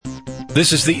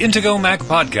This is the Intego Mac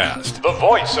Podcast, the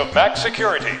voice of Mac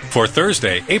security, for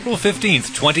Thursday, April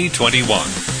 15th, 2021.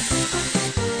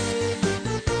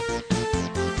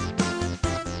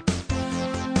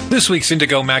 This week's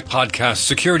Intego Mac Podcast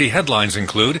security headlines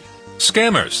include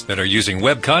scammers that are using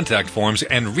web contact forms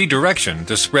and redirection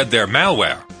to spread their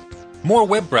malware. More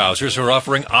web browsers are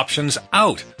offering options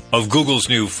out of Google's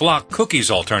new Flock cookies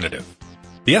alternative.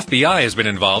 The FBI has been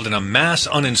involved in a mass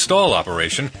uninstall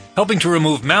operation helping to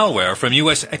remove malware from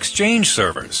U.S. Exchange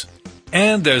servers.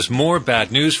 And there's more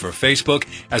bad news for Facebook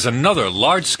as another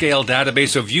large-scale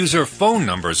database of user phone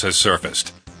numbers has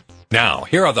surfaced. Now,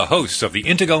 here are the hosts of the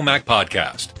Intego Mac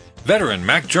Podcast, veteran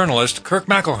Mac journalist Kirk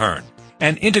McElhearn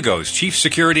and Intego's chief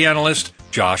security analyst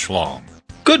Josh Long.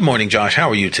 Good morning, Josh. How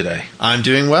are you today? I'm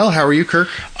doing well. How are you, Kirk?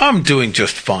 I'm doing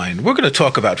just fine. We're going to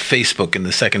talk about Facebook in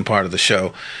the second part of the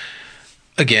show.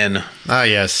 Again,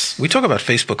 yes. We talk about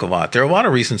Facebook a lot. There are a lot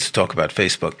of reasons to talk about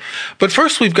Facebook. But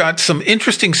first, we've got some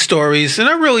interesting stories, and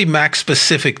not really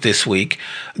Mac-specific this week.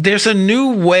 There's a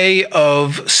new way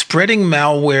of spreading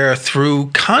malware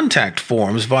through contact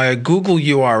forms via Google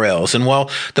URLs. And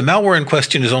while the malware in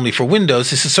question is only for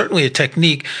Windows, this is certainly a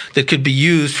technique that could be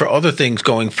used for other things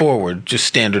going forward, just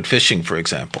standard phishing, for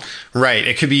example. Right.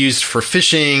 It could be used for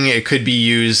phishing. It could be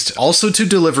used also to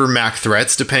deliver Mac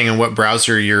threats, depending on what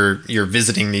browser you're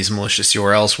visiting these malicious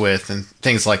URLs with and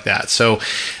things like that. So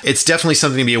it's definitely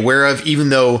something to be aware of, even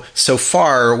though so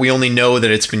far we only know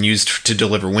that it's been used to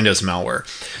deliver Windows malware.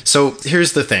 So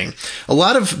here's the thing. A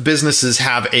lot of businesses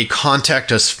have a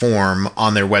contact us form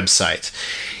on their website.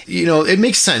 You know, it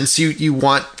makes sense. You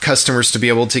want customers to be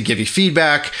able to give you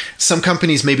feedback. Some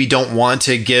companies maybe don't want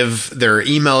to give their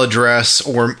email address,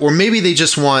 or maybe they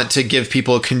just want to give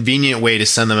people a convenient way to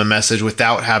send them a message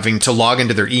without having to log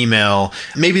into their email.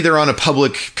 Maybe they're on a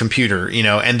public computer,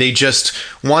 and they just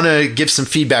want to give some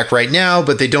feedback right now,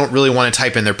 but they don't really want to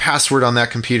type in their password on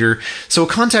that computer. So a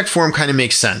contact form kind of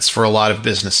makes sense for a lot of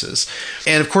businesses.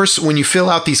 And of course, when you fill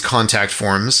out these contact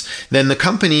forms, then the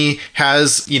company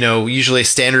has, usually a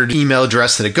standard email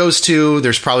address that it goes to.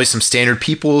 There's probably some standard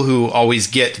people who always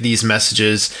get these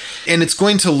messages, and it's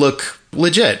going to look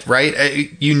legit, right?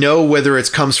 You know whether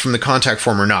it comes from the contact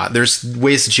form or not. There's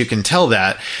ways that you can tell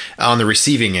that on the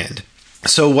receiving end.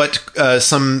 So what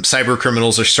some cyber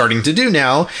criminals are starting to do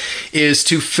now is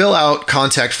to fill out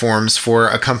contact forms for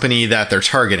a company that they're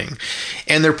targeting.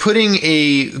 And they're putting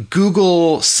a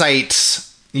Google Sites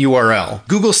URL.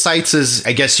 Google Sites is,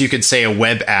 I guess you could say, a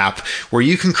web app where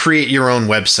you can create your own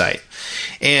website.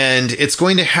 And it's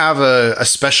going to have a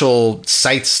special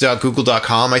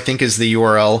sites.google.com, I think is the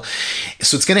URL.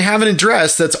 So it's going to have an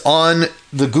address that's on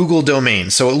the Google domain.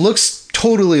 So it looks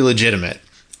totally legitimate.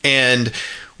 And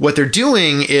what they're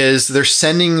doing is they're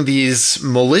sending these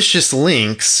malicious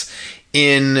links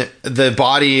in the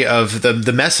body of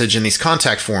the message in these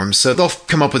contact forms. So they'll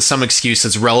come up with some excuse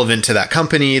that's relevant to that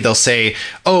company. They'll say,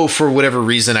 oh, for whatever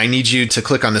reason, I need you to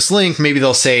click on this link. Maybe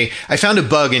they'll say, I found a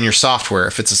bug in your software,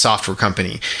 if it's a software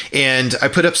company, and I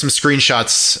put up some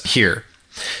screenshots here.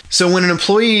 So when an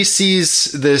employee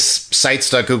sees this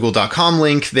sites.google.com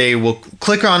link, they will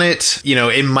click on it.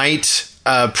 It might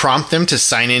prompt them to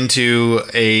sign into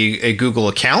a Google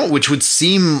account, which would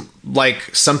seem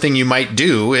like something you might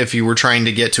do if you were trying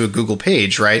to get to a Google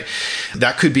page, right?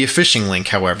 That could be a phishing link,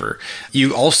 however.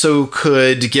 You also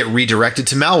could get redirected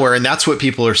to malware, and that's what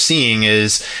people are seeing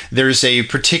is there's a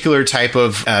particular type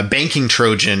of banking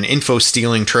Trojan, info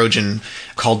stealing Trojan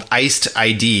called Iced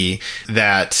ID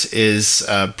that is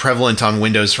prevalent on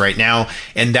Windows right now,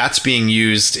 and that's being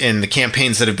used in the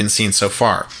campaigns that have been seen so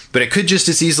far. But it could just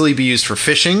as easily be used for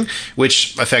phishing,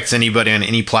 which affects anybody on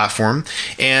any platform.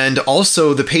 And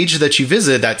also the page that you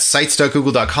visit, that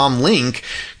sites.google.com link,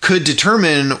 could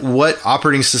determine what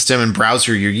operating system and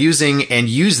browser you're using and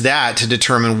use that to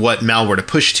determine what malware to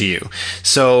push to you.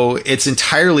 So it's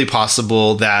entirely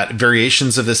possible that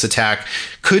variations of this attack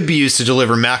could be used to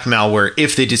deliver Mac malware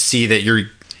if they just see that you're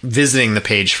visiting the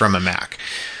page from a Mac.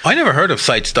 I never heard of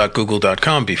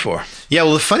sites.google.com before. Yeah,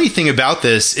 well, the funny thing about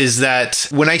this is that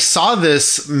when I saw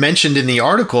this mentioned in the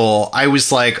article, I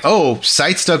was like, oh,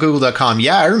 sites.google.com.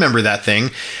 Yeah, I remember that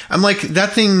thing. I'm like,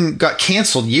 that thing got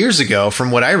canceled years ago from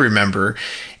what I remember.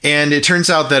 And it turns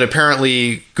out that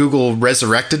apparently Google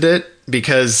resurrected it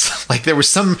because there was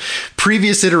some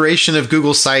previous iteration of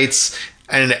Google Sites.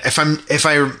 And if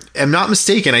I am not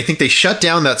mistaken, I think they shut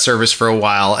down that service for a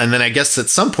while, and then I guess at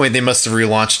some point they must have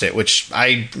relaunched it, which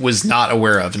I was not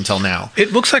aware of until now.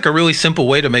 It looks like a really simple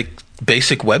way to make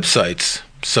basic websites,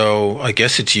 so I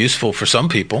guess it's useful for some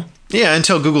people. Yeah,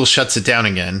 until Google shuts it down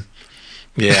again.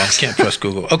 Yeah, I can't trust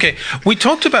Google. Okay, we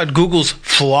talked about Google's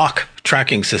Flock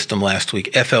tracking system last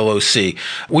week, FLOC.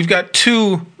 We've got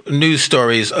two news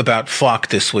stories about Flock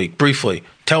this week. Briefly,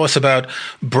 tell us about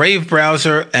Brave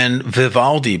browser and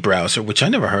Vivaldi browser, which I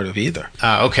never heard of either.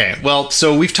 Okay. Well,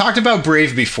 so we've talked about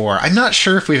Brave before. I'm not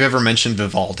sure if we've ever mentioned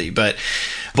Vivaldi, but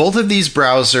both of these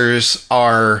browsers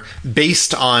are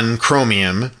based on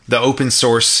Chromium, the open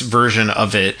source version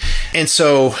of it. And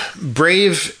so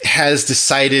Brave has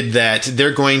decided that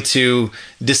they're going to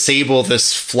disable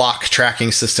this Flock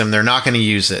tracking system. They're not going to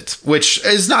use it, which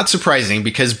is not surprising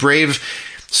because Brave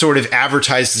sort of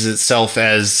advertises itself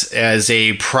as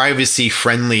a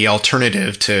privacy-friendly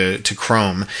alternative to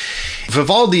Chrome.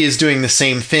 Vivaldi is doing the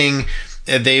same thing.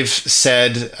 They've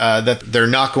said that they're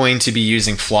not going to be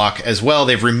using Flock as well.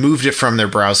 They've removed it from their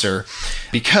browser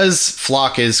because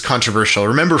Flock is controversial.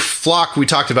 Remember, Flock, we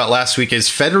talked about last week, is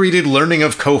federated learning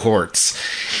of cohorts.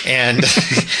 And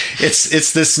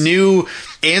it's this new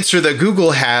answer that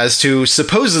Google has to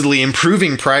supposedly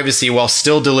improving privacy while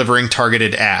still delivering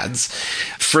targeted ads.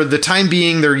 For the time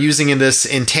being, they're using this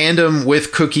in tandem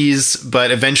with cookies,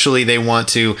 but eventually they want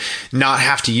to not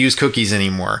have to use cookies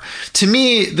anymore. To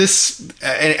me, this,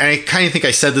 and I kind of think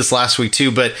I said this last week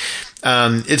too, but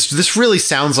this really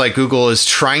sounds like Google is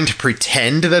trying to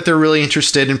pretend that they're really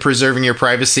interested in preserving your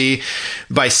privacy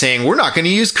by saying we're not going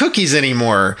to use cookies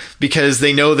anymore because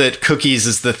they know that cookies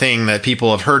is the thing that people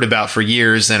have heard about for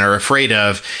years and are afraid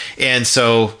of. And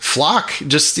so Flock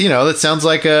just, that sounds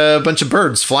like a bunch of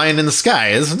birds flying in the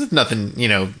sky. There's nothing,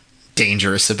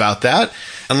 dangerous about that.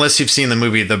 Unless you've seen the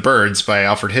movie The Birds by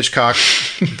Alfred Hitchcock,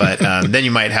 but then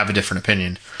you might have a different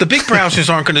opinion. The big browsers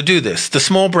aren't going to do this. The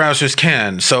small browsers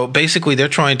can. So basically, they're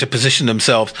trying to position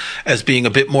themselves as being a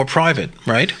bit more private,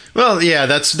 right? Well, yeah,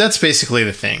 that's basically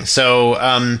the thing. So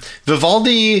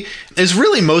Vivaldi is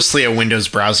really mostly a Windows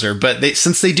browser, but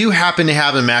since they do happen to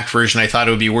have a Mac version, I thought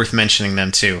it would be worth mentioning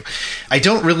them too. I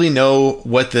don't really know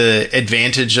what the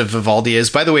advantage of Vivaldi is.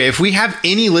 By the way, if we have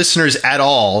any listeners at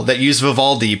all that use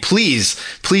Vivaldi, please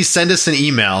send us an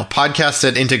email,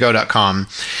 podcast@intego.com,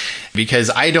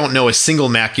 because I don't know a single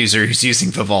Mac user who's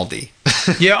using Vivaldi.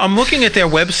 Yeah, I'm looking at their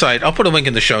website. I'll put a link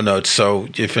in the show notes, so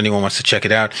if anyone wants to check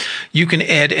it out. You can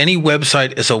add any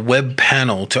website as a web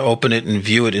panel to open it and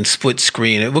view it in split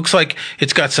screen. It looks like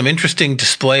it's got some interesting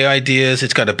display ideas.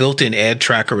 It's got a built-in ad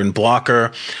tracker and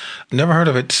blocker. Never heard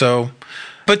of it, so...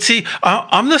 But see,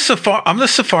 I'm the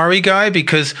Safari guy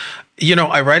because...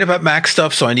 I write about Mac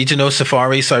stuff, so I need to know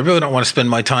Safari, so I really don't want to spend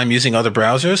my time using other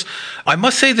browsers. I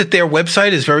must say that their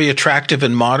website is very attractive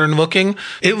and modern looking.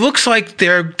 It looks like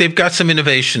they've got some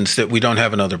innovations that we don't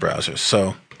have in other browsers,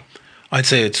 so I'd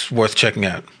say it's worth checking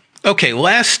out. Okay,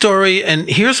 last story, and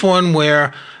here's one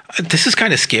where this is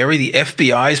kind of scary. The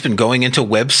FBI has been going into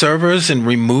web servers and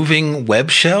removing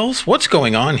web shells. What's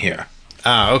going on here?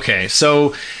 Okay,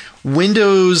 so...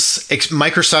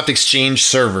 Microsoft Exchange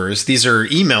servers, these are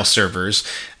email servers,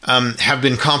 have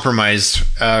been compromised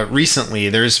recently.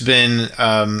 There's been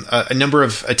a number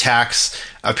of attacks.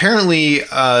 Apparently,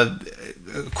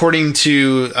 according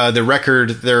to the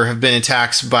record, there have been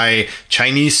attacks by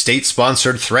Chinese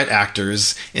state-sponsored threat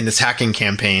actors in this hacking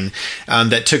campaign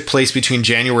that took place between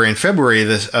January and February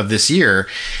of this year.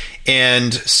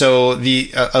 And so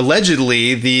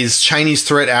allegedly, these Chinese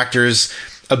threat actors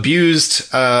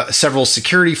abused several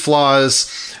security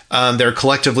flaws. They're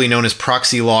collectively known as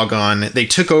proxy logon. They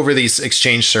took over these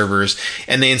Exchange servers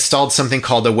and they installed something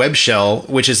called a web shell,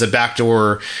 which is a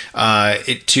backdoor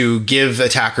to give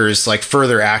attackers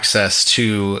further access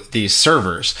to these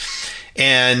servers.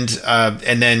 And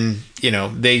then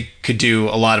they could do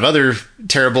a lot of other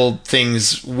terrible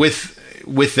things with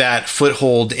that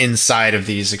foothold inside of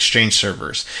these Exchange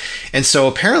servers. And so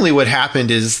apparently what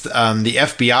happened is the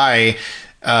FBI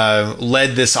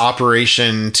led this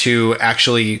operation to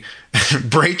actually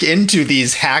break into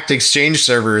these hacked Exchange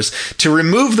servers to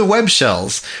remove the web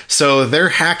shells. So they're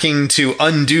hacking to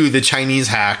undo the Chinese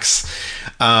hacks,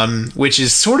 which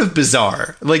is sort of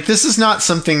bizarre. This is not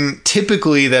something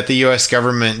typically that the US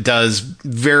government does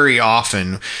very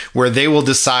often, where they will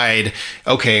decide,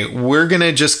 okay, we're going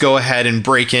to just go ahead and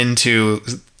break into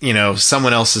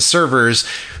someone else's servers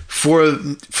for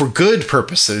good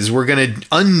purposes. We're going to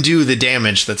undo the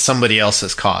damage that somebody else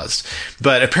has caused.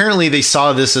 But apparently they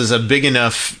saw this as a big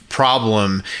enough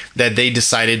problem that they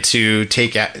decided to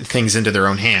take things into their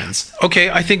own hands. Okay,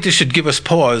 I think this should give us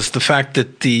pause. The fact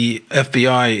that the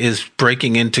FBI is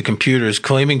breaking into computers,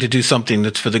 claiming to do something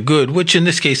that's for the good, which in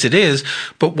this case it is,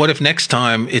 but what if next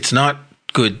time it's not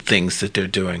good things that they're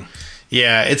doing?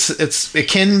 Yeah, it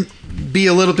can be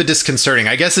a little bit disconcerting.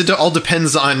 I guess it all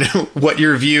depends on what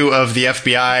your view of the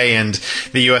FBI and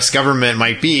the U.S. government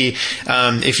might be.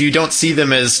 If you don't see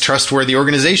them as trustworthy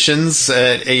organizations,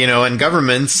 and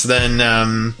governments, then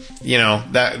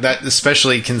that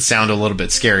especially can sound a little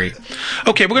bit scary.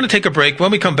 Okay, we're going to take a break.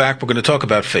 When we come back, we're going to talk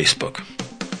about Facebook.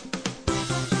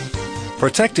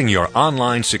 Protecting your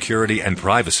online security and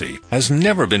privacy has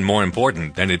never been more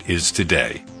important than it is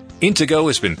today. Intego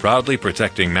has been proudly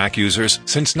protecting Mac users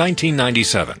since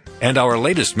 1997, and our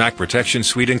latest Mac Protection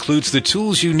Suite includes the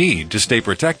tools you need to stay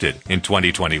protected in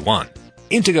 2021.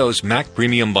 Intego's Mac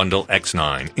Premium Bundle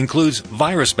X9 includes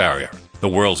Virus Barrier, the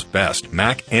world's best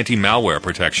Mac anti-malware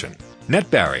protection, Net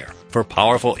Barrier for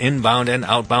powerful inbound and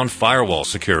outbound firewall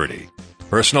security.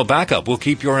 Personal Backup will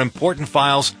keep your important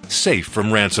files safe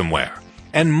from ransomware,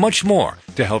 and much more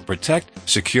to help protect,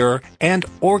 secure, and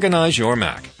organize your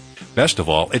Mac. Best of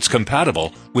all, it's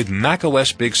compatible with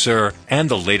macOS Big Sur and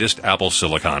the latest Apple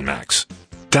Silicon Macs.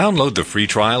 Download the free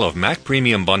trial of Mac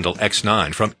Premium Bundle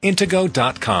X9 from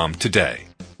Intego.com today.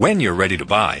 When you're ready to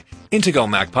buy, Intego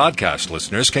Mac Podcast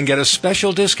listeners can get a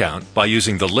special discount by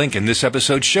using the link in this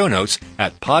episode's show notes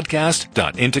at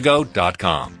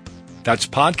podcast.intego.com. That's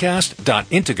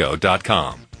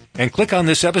podcast.intego.com. And click on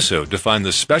this episode to find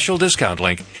the special discount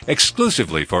link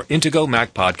exclusively for Intego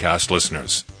Mac Podcast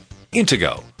listeners.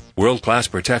 Intego, world-class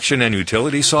protection and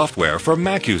utility software for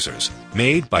Mac users,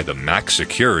 made by the Mac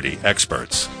security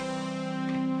experts.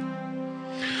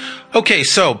 Okay,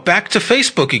 so back to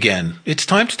Facebook again. It's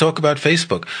time to talk about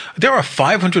Facebook. There are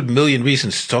 500 million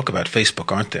reasons to talk about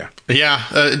Facebook, aren't there? Yeah,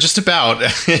 just about.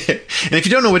 And if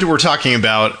you don't know what we're talking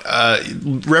about,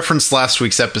 reference last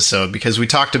week's episode, because we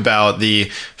talked about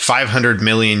the 500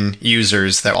 million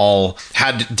users that all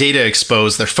had data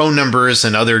exposed, their phone numbers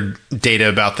and other data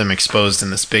about them exposed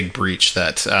in this big breach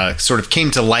that sort of came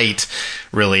to light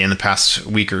really in the past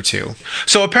week or two.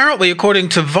 So apparently, according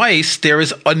to Vice, there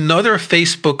is another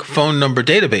Facebook phone number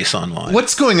database online.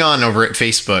 What's going on over at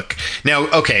Facebook? Now,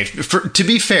 okay, to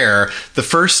be fair, the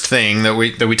first thing that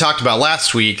we talked about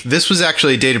last week, this was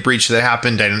actually a data breach that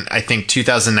happened in, I think,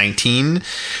 2019.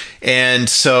 And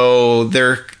so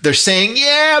they're saying,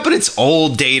 yeah, but it's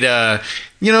old data.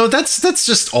 That's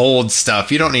just old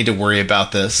stuff. You don't need to worry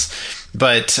about this.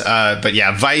 But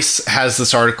yeah, Vice has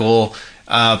this article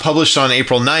published on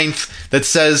April 9th that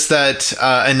says that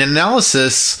an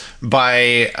analysis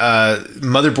by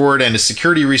Motherboard and a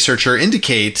security researcher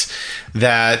indicate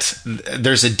that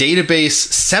there's a database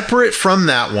separate from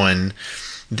that one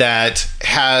that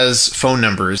has phone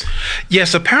numbers.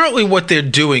 Yes, apparently what they're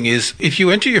doing is if you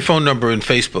enter your phone number in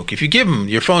Facebook, if you give them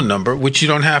your phone number, which you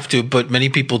don't have to, but many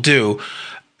people do,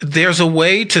 there's a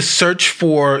way to search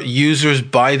for users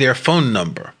by their phone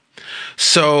number.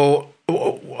 So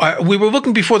we were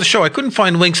looking before the show. I couldn't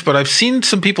find links, but I've seen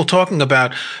some people talking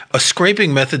about a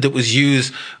scraping method that was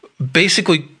used,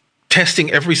 basically testing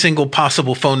every single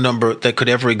possible phone number that could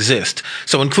ever exist.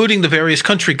 So including the various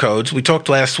country codes. We talked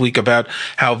last week about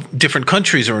how different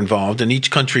countries are involved, and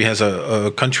each country has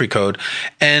a country code.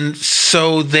 And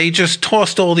so they just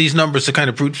tossed all these numbers, a kind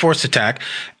of brute force attack,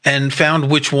 and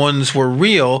found which ones were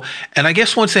real. And I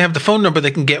guess once they have the phone number, they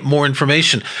can get more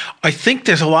information. I think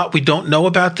there's a lot we don't know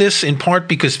about this, in part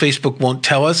because Facebook won't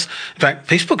tell us. In fact,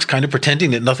 Facebook's kind of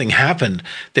pretending that nothing happened.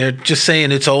 They're just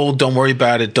saying it's old, don't worry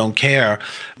about it, don't care.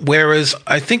 Whereas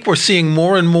I think we're seeing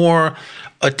more and more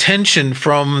attention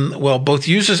from, well, both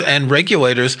users and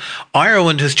regulators.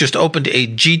 Ireland has just opened a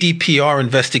GDPR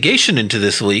investigation into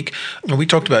this leak. And we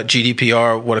talked about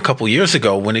GDPR, a couple years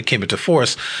ago when it came into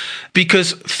force,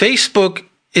 because Facebook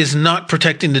is not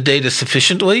protecting the data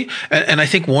sufficiently. And I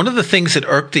think one of the things that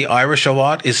irked the Irish a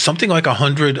lot is something like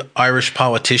 100 Irish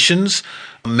politicians,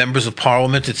 members of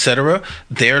parliament, etc.,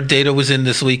 their data was in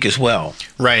this leak as well.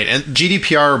 Right. And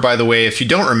GDPR, by the way, if you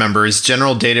don't remember, is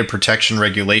General Data Protection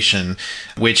Regulation,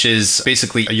 which is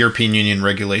basically a European Union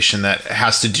regulation that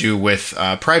has to do with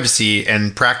privacy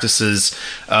and practices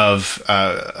of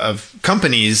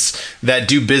companies that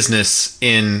do business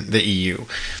in the EU.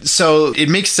 So it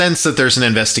makes sense that there's an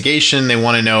investigation. They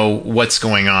want to know what's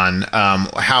going on,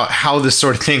 how this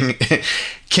sort of thing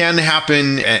can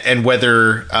happen, and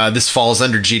whether this falls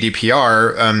under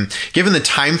GDPR. Given the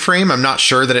time frame, I'm not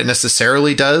sure that it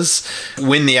necessarily does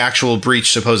when the actual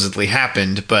breach supposedly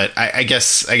happened, but I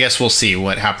guess we'll see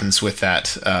what happens with that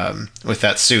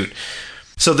suit.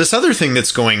 So this other thing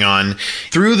that's going on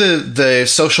through the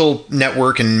social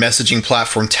network and messaging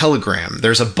platform Telegram,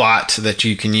 there's a bot that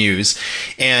you can use.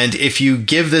 And if you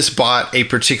give this bot a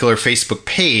particular Facebook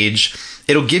page,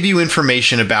 it'll give you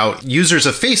information about users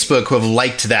of Facebook who have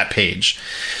liked that page.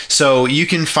 So you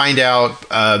can find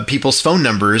out people's phone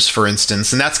numbers, for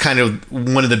instance, and that's kind of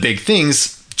one of the big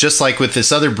things. Just like with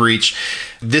this other breach,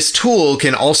 this tool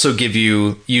can also give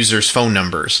you users' phone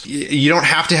numbers. You don't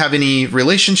have to have any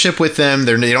relationship with them.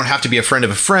 They don't have to be a friend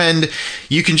of a friend.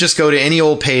 You can just go to any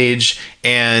old page,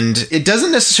 and it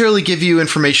doesn't necessarily give you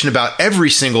information about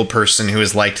every single person who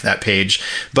has liked that page,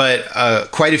 but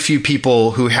quite a few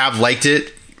people who have liked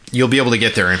it, you'll be able to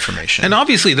get their information. And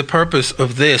obviously the purpose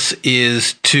of this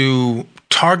is to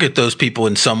target those people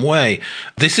in some way.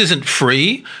 This isn't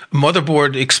free.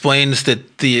 Motherboard explains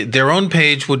that their own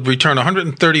page would return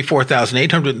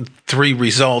 134,803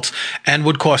 results and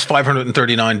would cost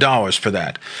 $539 for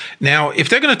that. Now, if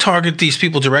they're going to target these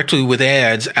people directly with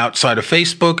ads outside of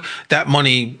Facebook, that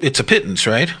money, it's a pittance,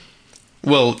 right?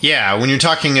 Well, yeah, when you're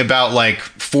talking about like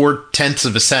 0.4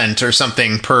 of a cent or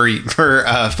something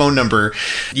per phone number,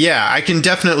 yeah, I can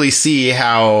definitely see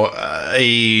how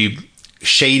a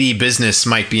shady business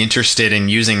might be interested in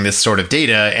using this sort of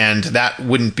data, and that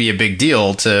wouldn't be a big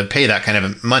deal to pay that kind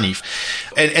of money.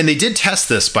 And they did test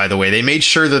this, by the way. They made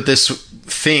sure that this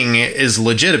thing is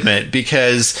legitimate,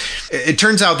 because it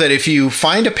turns out that if you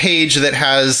find a page that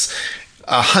has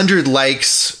 100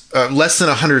 likes, less than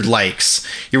 100 likes,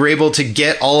 you're able to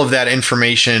get all of that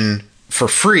information for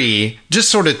free, just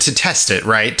sort of to test it,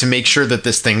 right? To make sure that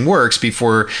this thing works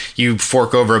before you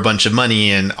fork over a bunch of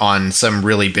money on some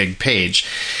really big page.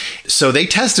 So they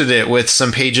tested it with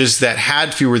some pages that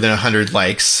had fewer than 100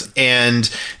 likes,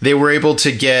 and they were able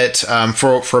to get,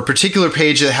 for a particular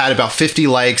page that had about 50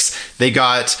 likes, they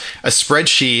got a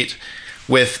spreadsheet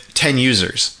with 10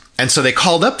 users. And so they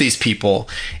called up these people,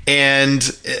 and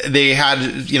they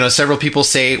had, several people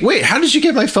say, wait, how did you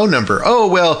get my phone number? Oh,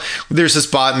 well, there's this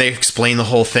bot, and they explain the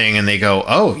whole thing, and they go,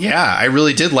 oh, yeah, I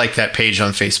really did like that page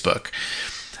on Facebook.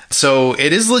 So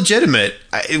it is legitimate.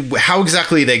 How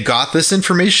exactly they got this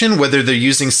information, whether they're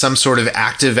using some sort of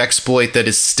active exploit that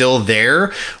is still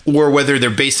there, or whether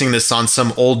they're basing this on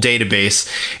some old database,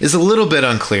 is a little bit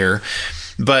unclear.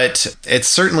 But it's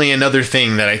certainly another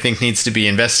thing that I think needs to be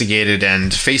investigated,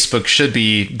 and Facebook should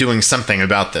be doing something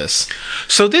about this.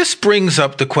 So this brings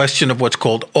up the question of what's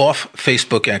called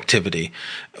off-Facebook activity,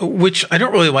 which I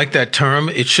don't really like that term.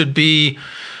 It should be,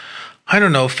 I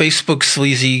don't know, Facebook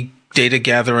sleazy data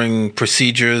gathering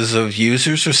procedures of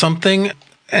users or something.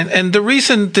 And the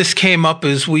reason this came up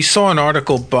is we saw an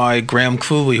article by Graham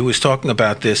Cluley who was talking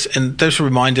about this, and this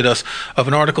reminded us of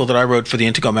an article that I wrote for the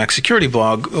Intego Mac Security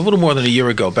blog a little more than a year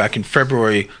ago, back in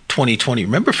February 2020.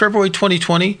 Remember February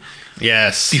 2020?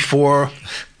 Yes. Before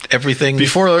everything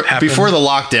before the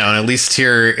lockdown, at least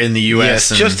here in the US.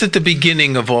 Yes, just at the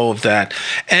beginning of all of that.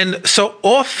 And so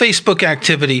off Facebook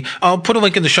activity, I'll put a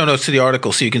link in the show notes to the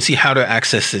article so you can see how to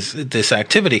access this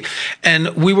activity.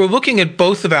 And we were looking at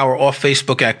both of our off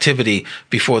Facebook activity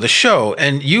before the show,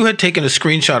 and you had taken a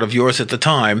screenshot of yours at the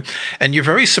time, and you're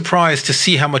very surprised to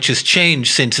see how much has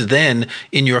changed since then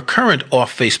in your current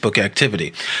off Facebook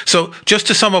activity. So just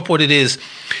to sum up what it is,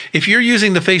 if you're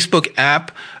using the Facebook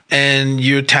app and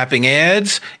you're tapping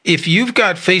ads, if you've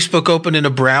got Facebook open in a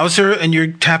browser and you're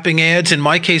tapping ads, in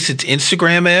my case, it's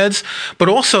Instagram ads, but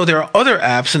also there are other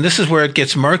apps, and this is where it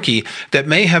gets murky, that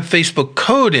may have Facebook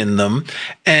code in them.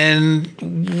 And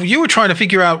you were trying to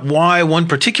figure out why one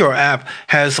particular app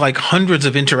has like hundreds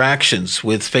of interactions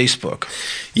with Facebook.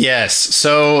 Yes.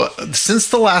 So since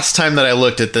the last time that I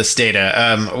looked at this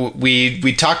data,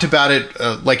 we talked about it,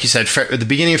 like you said, at the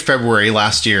beginning of February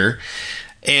last year.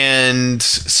 And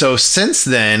so since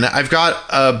then, I've got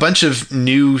a bunch of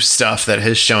new stuff that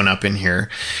has shown up in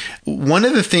here. One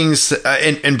of the things,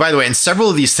 and by the way, in several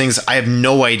of these things, I have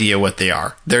no idea what they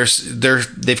are.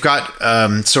 They've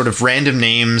got sort of random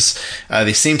names.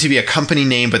 They seem to be a company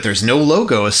name, but there's no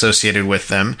logo associated with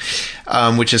them,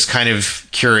 which is kind of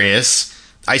curious.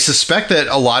 I suspect that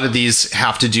a lot of these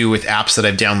have to do with apps that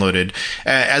I've downloaded.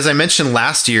 As I mentioned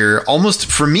last year, almost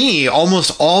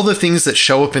all the things that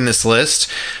show up in this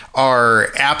list are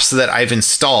apps that I've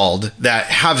installed that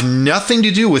have nothing to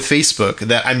do with Facebook,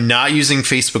 that I'm not using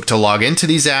Facebook to log into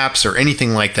these apps or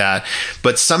anything like that,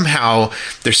 but somehow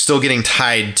they're still getting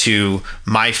tied to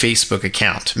my Facebook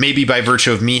account, maybe by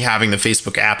virtue of me having the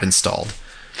Facebook app installed.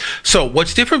 So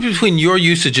what's different between your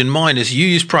usage and mine is you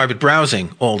use private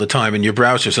browsing all the time in your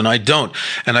browsers, and I don't.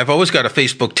 And I've always got a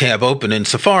Facebook tab open in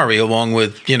Safari along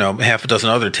with, half a dozen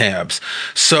other tabs.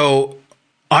 So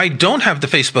I don't have the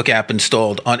Facebook app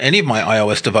installed on any of my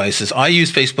iOS devices. I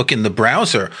use Facebook in the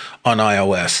browser on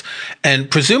iOS.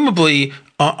 And presumably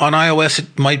on iOS,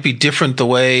 it might be different the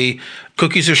way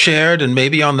cookies are shared, and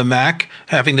maybe on the Mac,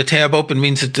 having the tab open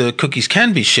means that the cookies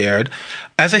can be shared.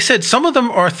 As I said, some of them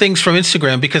are things from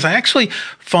Instagram because I actually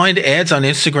find ads on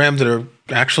Instagram that are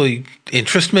actually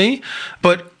interest me,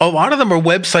 but a lot of them are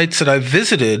websites that I've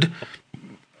visited.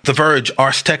 The Verge,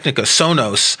 Ars Technica,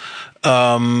 Sonos,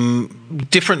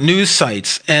 different news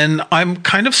sites. And I'm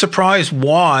kind of surprised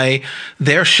why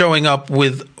they're showing up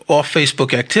with off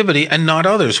Facebook activity and not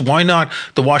others. Why not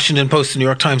the Washington Post, the New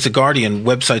York Times, the Guardian,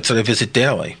 websites that I visit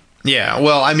daily? Yeah,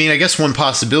 well, I mean, I guess one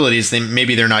possibility is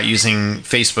maybe they're not using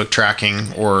Facebook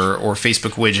tracking or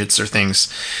Facebook widgets or things.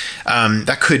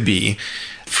 That could be.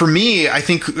 For me, I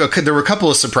think there were a couple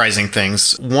of surprising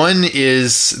things. One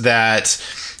is that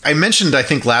I mentioned, I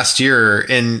think last year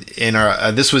in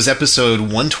our this was episode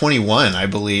 121, I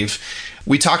believe.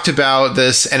 We talked about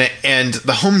this, and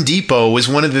the Home Depot was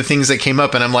one of the things that came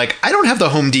up, and I'm like, I don't have the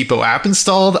Home Depot app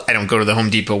installed. I don't go to the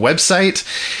Home Depot website,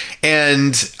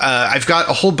 and I've got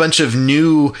a whole bunch of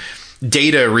new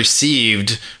data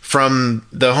received from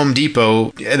the Home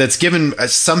Depot that's given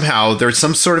somehow there's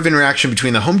some sort of interaction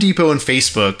between the Home Depot and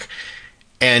Facebook.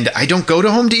 And I don't go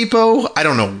to Home Depot. I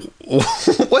don't know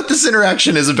what this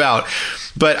interaction is about.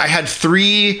 But I had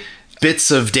 3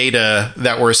 bits of data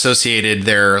that were associated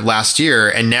there last year,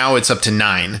 and now it's up to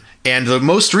 9. And the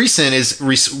most recent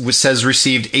says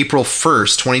received April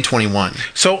 1st, 2021.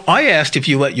 So I asked if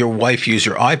you let your wife use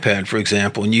your iPad, for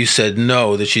example, and you said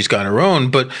no, that she's got her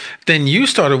own. But then you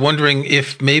started wondering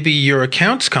if maybe your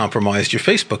account's compromised, your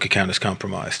Facebook account is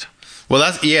compromised.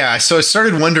 Well, so I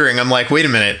started wondering, I'm like, wait a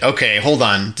minute. Okay, hold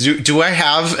on. Do I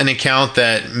have an account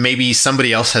that maybe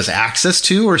somebody else has access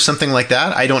to or something like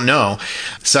that? I don't know.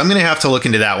 So I'm going to have to look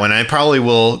into that one. I probably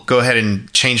will go ahead and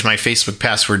change my Facebook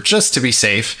password just to be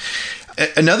safe.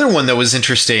 Another one that was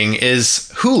interesting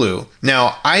is Hulu.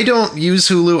 Now, I don't use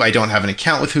Hulu. I don't have an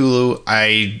account with Hulu.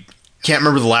 I can't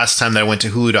remember the last time that I went to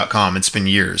Hulu.com. It's been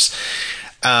years.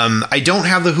 I don't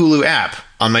have the Hulu app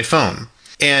on my phone.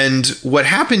 And what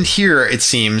happened here, it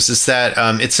seems, is that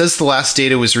it says the last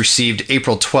data was received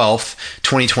April 12th,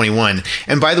 2021.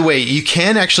 And by the way, you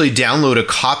can actually download a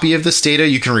copy of this data.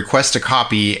 You can request a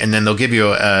copy, and then they'll give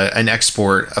you an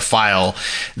export, a file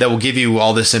that will give you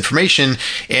all this information.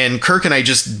 And Kirk and I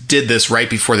just did this right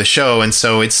before the show, and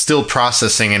so it's still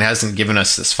processing and hasn't given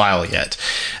us this file yet.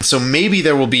 So maybe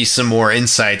there will be some more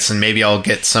insights, and maybe I'll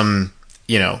get some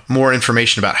more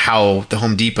information about how the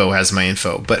Home Depot has my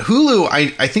info. But Hulu,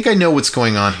 I think I know what's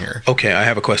going on here. Okay, I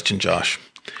have a question, Josh.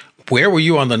 Where were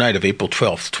you on the night of April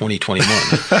 12th, 2021?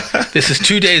 This is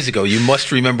 2 days ago. You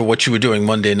must remember what you were doing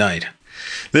Monday night.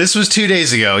 This was 2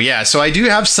 days ago. Yeah, so I do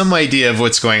have some idea of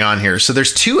what's going on here. So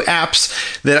there's 2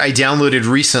 apps that I downloaded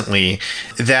recently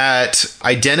that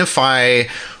identify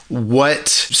what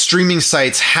streaming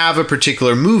sites have a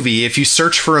particular movie. If you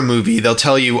search for a movie, they'll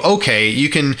tell you, okay, you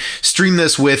can stream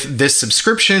this with this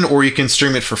subscription, or you can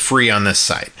stream it for free on this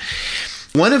site.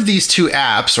 One of these 2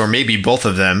 apps, or maybe both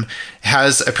of them,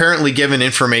 has apparently given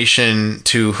information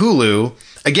to Hulu.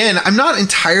 Again, I'm not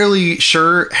entirely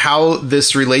sure how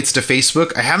this relates to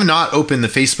Facebook. I have not opened the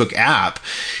Facebook app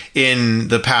in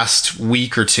the past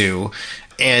week or 2.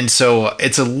 And so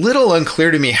it's a little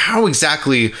unclear to me how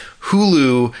exactly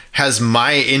Hulu has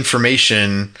my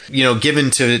information, given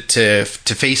to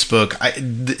Facebook.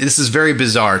 This is very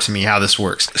bizarre to me how this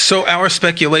works. So our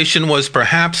speculation was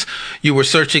perhaps you were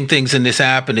searching things in this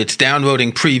app and it's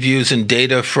downloading previews and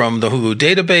data from the Hulu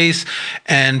database,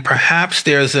 and perhaps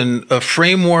there's a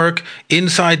framework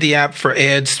inside the app for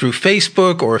ads through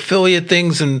Facebook or affiliate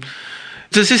things. And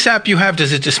does this app you have,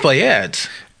 does it display ads?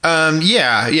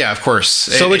 Yeah, of course.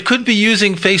 So it could be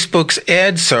using Facebook's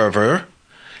ad server.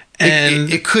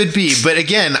 And it could be, but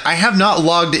again, I have not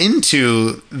logged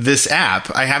into this app.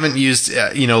 I haven't used,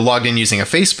 logged in using a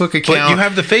Facebook account. But you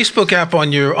have the Facebook app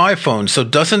on your iPhone, so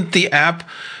doesn't the app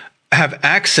have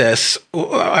access?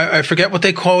 I forget what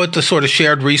they call it, the sort of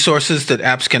shared resources that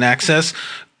apps can access.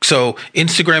 So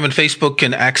Instagram and Facebook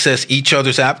can access each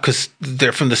other's app because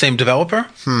they're from the same developer?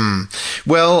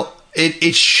 Well,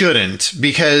 it shouldn't,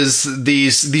 because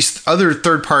these other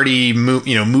third-party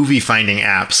movie finding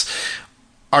apps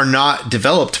are not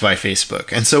developed by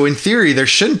Facebook. And so in theory, there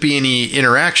shouldn't be any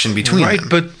interaction between them.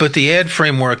 Right, but the ad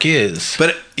framework is.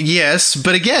 But yes,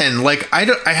 but again,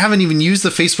 I haven't even used the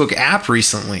Facebook app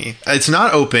recently. It's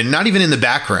not open, not even in the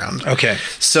background. Okay.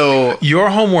 So your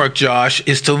homework, Josh,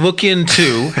 is to look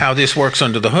into how this works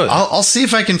under the hood. I'll see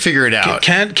if I can figure it out.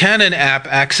 Can an app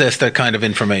access that kind of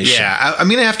information? Yeah, I'm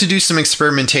going to have to do some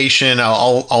experimentation.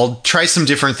 I'll try some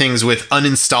different things with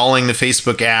uninstalling the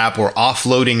Facebook app or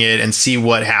offloading it and see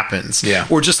what happens. Yeah.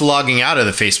 Or just logging out of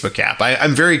the Facebook app.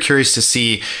 I'm very curious to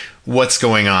see what's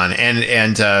going on.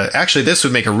 And actually, this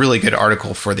would make a really good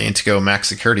article for the Intego Mac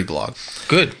Security blog.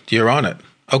 Good. You're on it.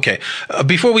 Okay.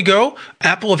 Before we go,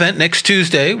 Apple event next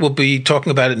Tuesday. We'll be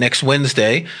talking about it next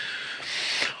Wednesday.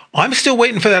 I'm still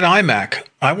waiting for that iMac.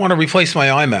 I want to replace my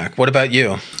iMac. What about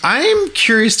you? I'm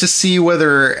curious to see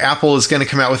whether Apple is going to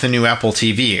come out with a new Apple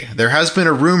TV. There has been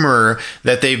a rumor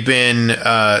that they've been,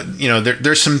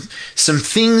 there's some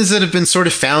things that have been sort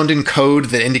of found in code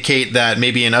that indicate that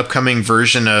maybe an upcoming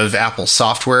version of Apple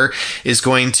software is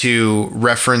going to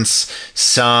reference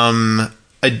some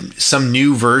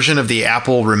new version of the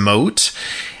Apple remote.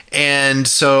 And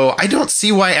so I don't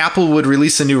see why Apple would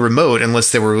release a new remote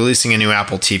unless they were releasing a new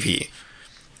Apple TV.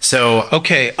 So,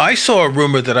 okay, I saw a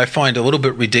rumor that I find a little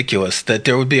bit ridiculous, that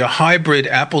there would be a hybrid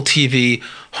Apple TV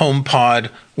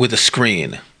HomePod with a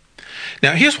screen.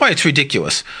 Now, here's why it's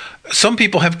ridiculous. Some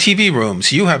people have TV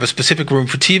rooms. You have a specific room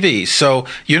for TV, so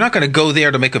you're not going to go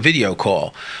there to make a video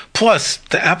call. Plus,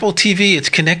 the Apple TV, it's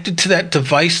connected to that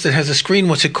device that has a screen.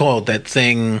 What's it called? That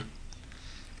thing...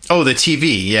 Oh, the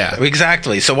TV, yeah.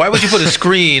 Exactly. So why would you put a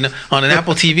screen on an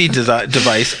Apple TV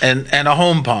device and a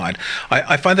HomePod?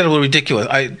 I find that a little ridiculous.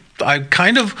 I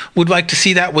kind of would like to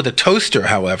see that with a toaster,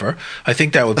 however. I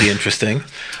think that would be interesting.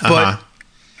 But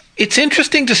it's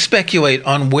interesting to speculate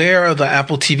on where the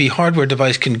Apple TV hardware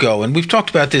device can go. And we've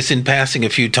talked about this in passing a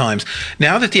few times.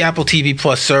 Now that the Apple TV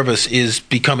Plus service is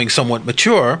becoming somewhat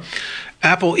mature,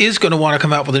 Apple is going to want to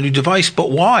come out with a new device, but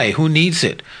why? Who needs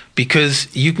it? Because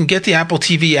you can get the Apple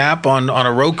TV app on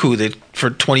a Roku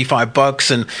for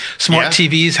 $25, and smart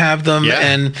TVs have them,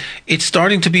 and it's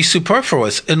starting to be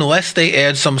superfluous unless they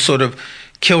add some sort of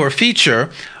killer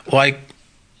feature like,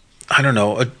 I don't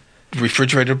know, a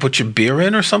refrigerator to put your beer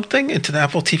in or something into the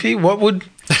Apple TV. What would...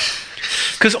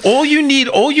 Because all you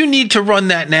need to run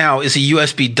that now is a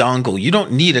USB dongle. You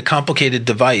don't need a complicated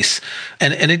device,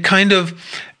 and it kind of...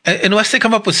 Unless they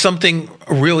come up with something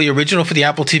really original for the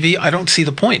Apple TV, I don't see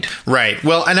the point. Right.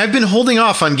 Well, and I've been holding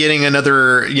off on getting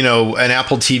another, an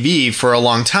Apple TV for a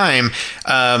long time.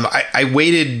 I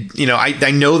waited, I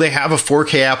know they have a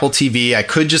 4K Apple TV. I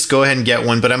could just go ahead and get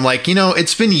one, but I'm like,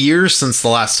 it's been years since the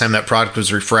last time that product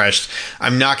was refreshed.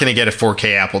 I'm not going to get a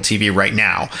 4K Apple TV right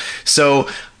now. So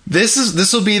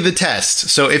this will be the test.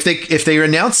 So if they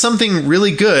announce something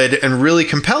really good and really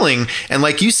compelling, and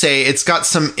like you say, it's got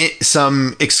some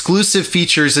exclusive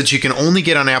features that you can only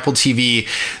get on Apple TV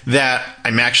that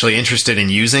I'm actually interested in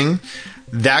using,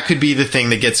 that could be the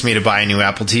thing that gets me to buy a new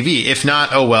Apple TV. If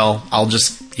not, oh well, I'll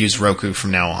just use Roku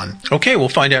from now on. Okay, we'll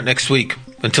find out next week.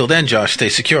 Until then, Josh, stay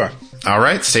secure. All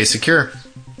right, stay secure.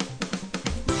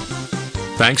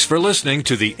 Thanks for listening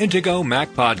to the Intego Mac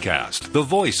Podcast, the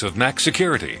voice of Mac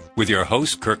security, with your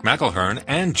hosts Kirk McElhearn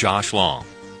and Josh Long.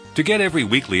 To get every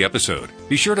weekly episode,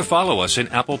 be sure to follow us in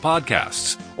Apple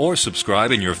Podcasts or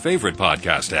subscribe in your favorite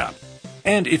podcast app.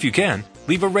 And if you can,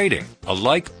 leave a rating, a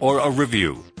like, or a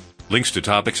review. Links to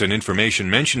topics and information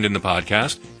mentioned in the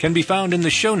podcast can be found in the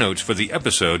show notes for the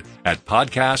episode at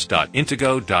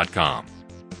podcast.intego.com.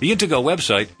 The Intego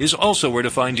website is also where to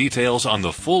find details on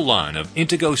the full line of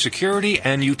Intego security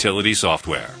and utility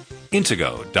software.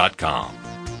 Intego.com.